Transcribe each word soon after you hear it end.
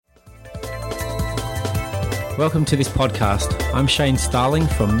Welcome to this podcast. I'm Shane Starling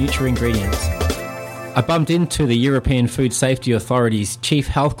from NutraIngredients. I bumped into the European Food Safety Authority's Chief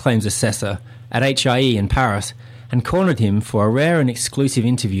Health Claims Assessor at HIE in Paris and cornered him for a rare and exclusive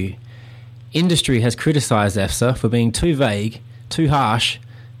interview. Industry has criticised EFSA for being too vague, too harsh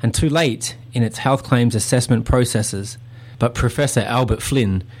and too late in its health claims assessment processes. But Professor Albert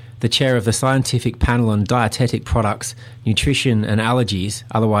Flynn, the chair of the Scientific Panel on Dietetic Products, Nutrition and Allergies,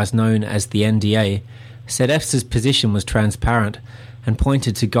 otherwise known as the NDA, said EFSA's position was transparent and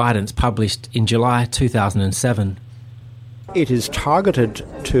pointed to guidance published in July 2007. It is targeted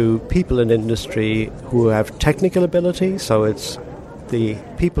to people in industry who have technical ability, so it's the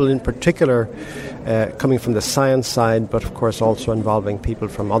people in particular coming from the science side, but of course also involving people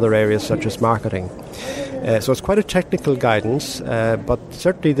from other areas such as marketing. So it's quite a technical guidance, but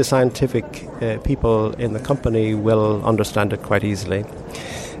certainly the scientific people in the company will understand it quite easily.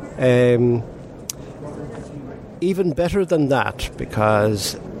 Even better than that,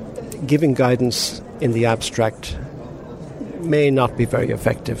 because giving guidance in the abstract may not be very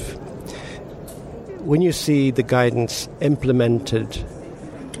effective. When you see the guidance implemented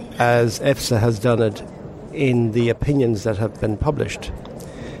as EFSA has done it in the opinions that have been published,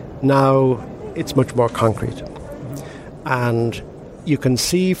 now it's much more concrete. And you can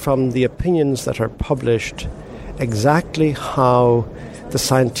see from the opinions that are published exactly how the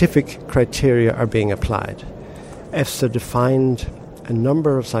scientific criteria are being applied. EFSA defined a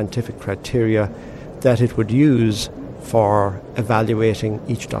number of scientific criteria that it would use for evaluating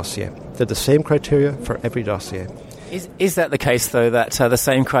each dossier. They're the same criteria for every dossier. Is that the case, though, that the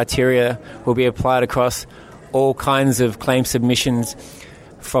same criteria will be applied across all kinds of claim submissions,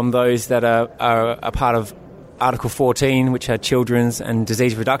 from those that are a part of Article 14, which are children's and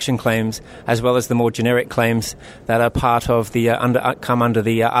disease reduction claims, as well as the more generic claims that are part of the come under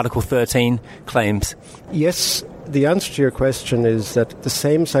the Article 13 claims? Yes, the answer to your question is that the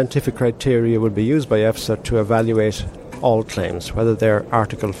same scientific criteria will be used by EFSA to evaluate all claims, whether they're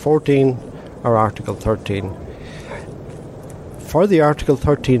Article 14 or Article 13. For the Article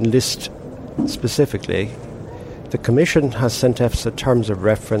 13 list specifically, the Commission has sent EFSA terms of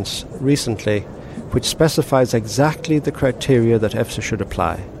reference recently which specifies exactly the criteria that EFSA should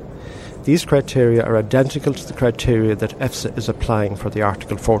apply. These criteria are identical to the criteria that EFSA is applying for the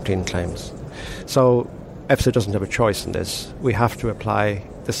Article 14 claims. So EFSA doesn't have a choice in this. We have to apply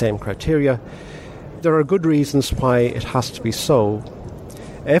the same criteria. There are good reasons why it has to be so.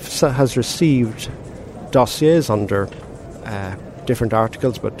 EFSA has received dossiers under different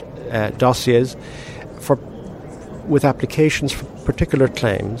articles, but dossiers with applications for particular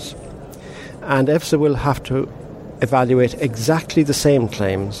claims, and EFSA will have to evaluate exactly the same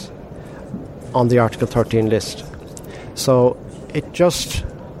claims on the Article 13 list. So it just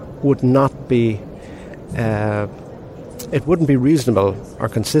would not be, it wouldn't be reasonable or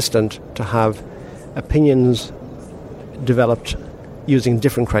consistent to have opinions developed using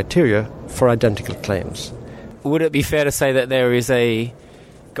different criteria for identical claims. Would it be fair to say that there is a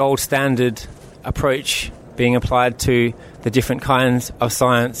gold standard approach being applied to the different kinds of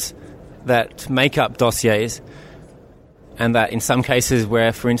science that make up dossiers, and that in some cases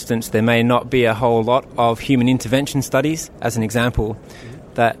where, for instance, there may not be a whole lot of human intervention studies, as an example,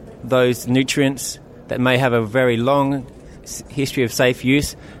 that those nutrients that may have a very long history of safe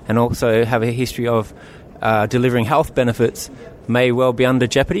use and also have a history of delivering health benefits may well be under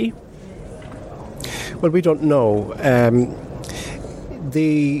jeopardy? Well, we don't know.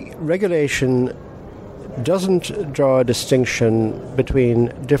 The regulation doesn't draw a distinction between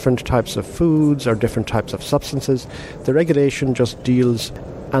different types of foods or different types of substances. The regulation just deals,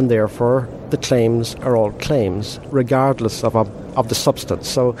 and therefore the claims are all claims, regardless of the substance.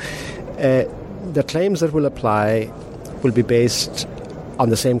 So the claims that will apply will be based on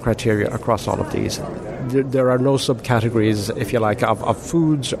the same criteria across all of these. There are no subcategories, if you like, of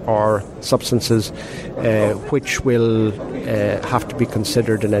foods or substances which will have to be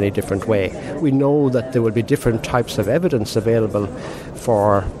considered in any different way. We know that there will be different types of evidence available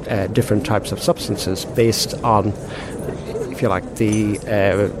for different types of substances based on, if you like, the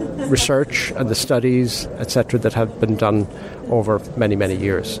research and the studies, etc., that have been done over many, many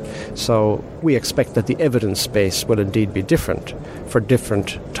years. So we expect that the evidence base will indeed be different for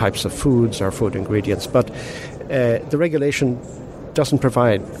different types of foods or food ingredients. But the regulation doesn't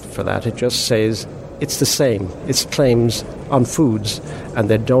provide for that. It just says it's the same. It's claims on foods, and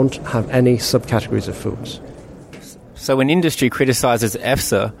they don't have any subcategories of foods. So when industry criticises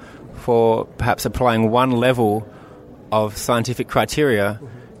EFSA for perhaps applying one level of scientific criteria,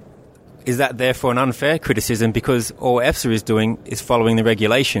 is that therefore an unfair criticism because all EFSA is doing is following the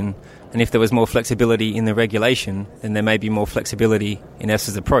regulation? And if there was more flexibility in the regulation, then there may be more flexibility in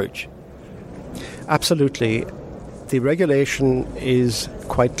EFSA's approach. Absolutely. The regulation is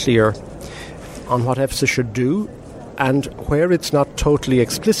quite clear on what EFSA should do, and where it's not totally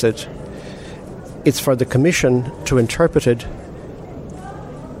explicit, it's for the Commission to interpret it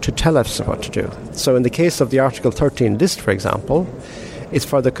to tell EFSA what to do. So in the case of the Article 13 list, for example, it's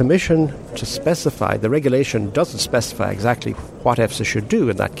for the Commission to specify. The regulation doesn't specify exactly what EFSA should do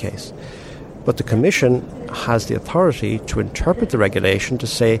in that case. But the Commission has the authority to interpret the regulation to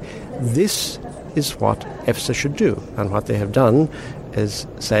say, this is what EFSA should do. And what they have done is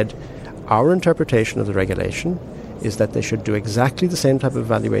said, our interpretation of the regulation is that they should do exactly the same type of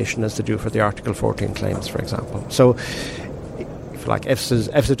evaluation as they do for the Article 14 claims, for example. So, if like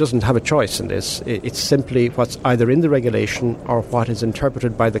EFSA doesn't have a choice in this. It's simply what's either in the regulation or what is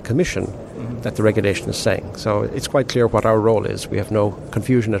interpreted by the Commission that the regulation is saying. So it's quite clear what our role is. We have no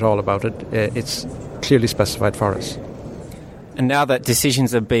confusion at all about it. It's clearly specified for us. And now that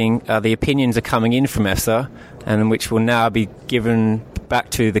decisions are the opinions are coming in from EFSA, and which will now be given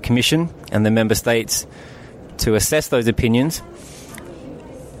back to the Commission and the Member States to assess those opinions,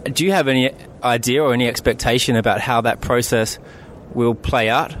 do you have any idea or any expectation about how that process will play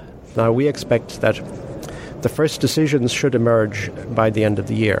out? Now, we expect that the first decisions should emerge by the end of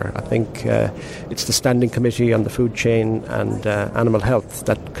the year. I think it's the Standing Committee on the Food Chain and Animal Health,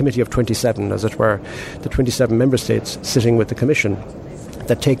 that committee of 27, as it were, the 27 member states sitting with the Commission,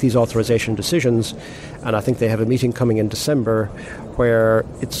 that take these authorisation decisions. And I think they have a meeting coming in December where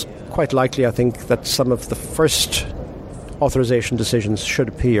it's quite likely, I think, that some of the first authorisation decisions should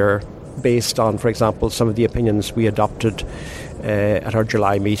appear based on, for example, some of the opinions we adopted at our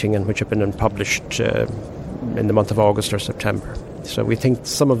July meeting and which have been published in the month of August or September. So we think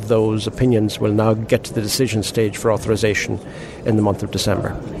some of those opinions will now get to the decision stage for authorisation in the month of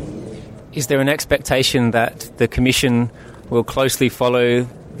December. Is there an expectation that the Commission will closely follow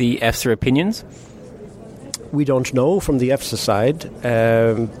the EFSA opinions? We don't know from the EFSA side.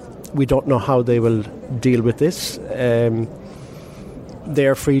 We don't know how they will deal with this. They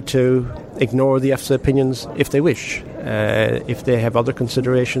are free to ignore the EFSA opinions if they wish. If they have other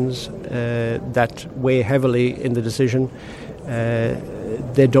considerations that weigh heavily in the decision,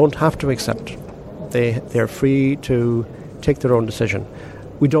 they don't have to accept. They're free to take their own decision.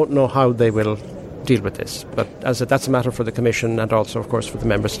 We don't know how they will deal with this, but that's a matter for the Commission and also, of course, for the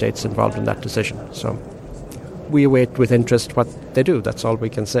Member States involved in that decision. So we await with interest what they do. That's all we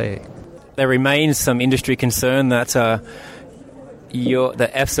can say. There remains some industry concern that the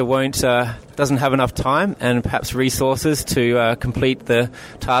EFSA doesn't have enough time and perhaps resources to complete the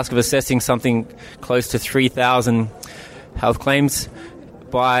task of assessing something close to 3,000 health claims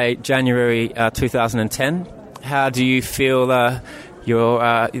by January 2010. How do you feel the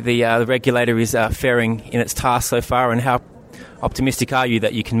regulator is faring in its task so far, and how optimistic are you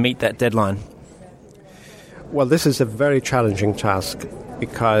that you can meet that deadline? Well, this is a very challenging task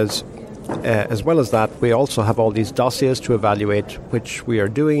because as well as that, we also have all these dossiers to evaluate, which we are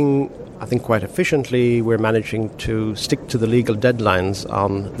doing, I think, quite efficiently. We're managing to stick to the legal deadlines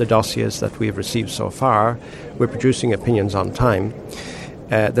on the dossiers that we have received so far. We're producing opinions on time.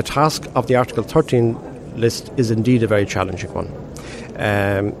 The task of the Article 13 list is indeed a very challenging one.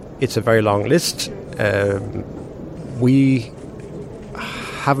 It's a very long list. We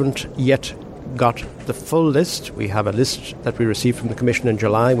haven't yet got the full list. We have a list that we received from the Commission in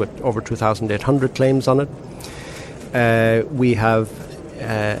July with over 2,800 claims on it. We have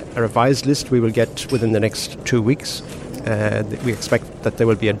a revised list we will get within the next 2 weeks. We expect that there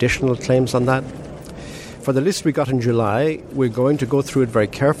will be additional claims on that. For the list we got in July, we're going to go through it very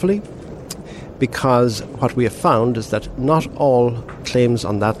carefully, because what we have found is that not all claims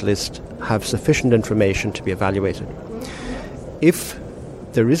on that list have sufficient information to be evaluated. If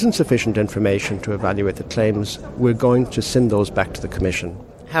there isn't sufficient information to evaluate the claims, we're going to send those back to the Commission.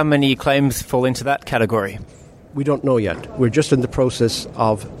 How many claims fall into that category? We don't know yet. We're just in the process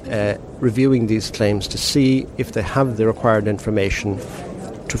of reviewing these claims to see if they have the required information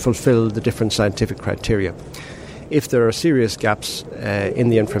to fulfill the different scientific criteria. If there are serious gaps in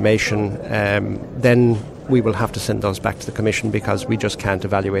the information, then we will have to send those back to the Commission because we just can't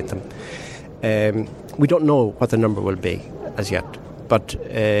evaluate them. We don't know what the number will be as yet, but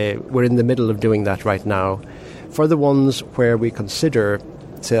we're in the middle of doing that right now. For the ones where we consider,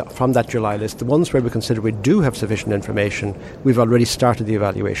 from that July list, the ones where we consider we do have sufficient information, we've already started the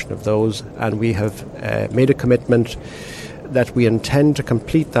evaluation of those, and we have made a commitment that we intend to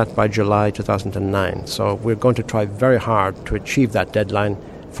complete that by July 2009. So we're going to try very hard to achieve that deadline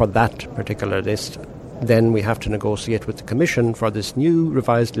for that particular list. Then we have to negotiate with the Commission for this new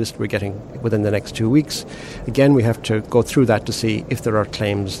revised list we're getting within the next 2 weeks. Again, we have to go through that to see if there are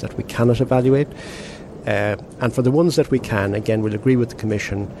claims that we cannot evaluate. And for the ones that we can, again, we'll agree with the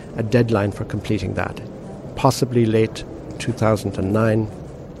Commission a deadline for completing that, possibly late 2009.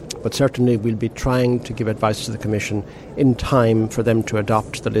 But certainly we'll be trying to give advice to the Commission in time for them to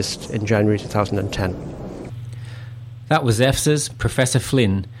adopt the list in January 2010. That was EFSA's Professor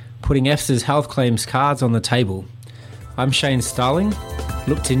Flynn, putting EFSA's health claims cards on the table. I'm Shane Starling.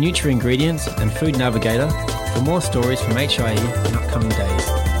 Look to NutriIngredients and Food Navigator for more stories from HIE in upcoming days.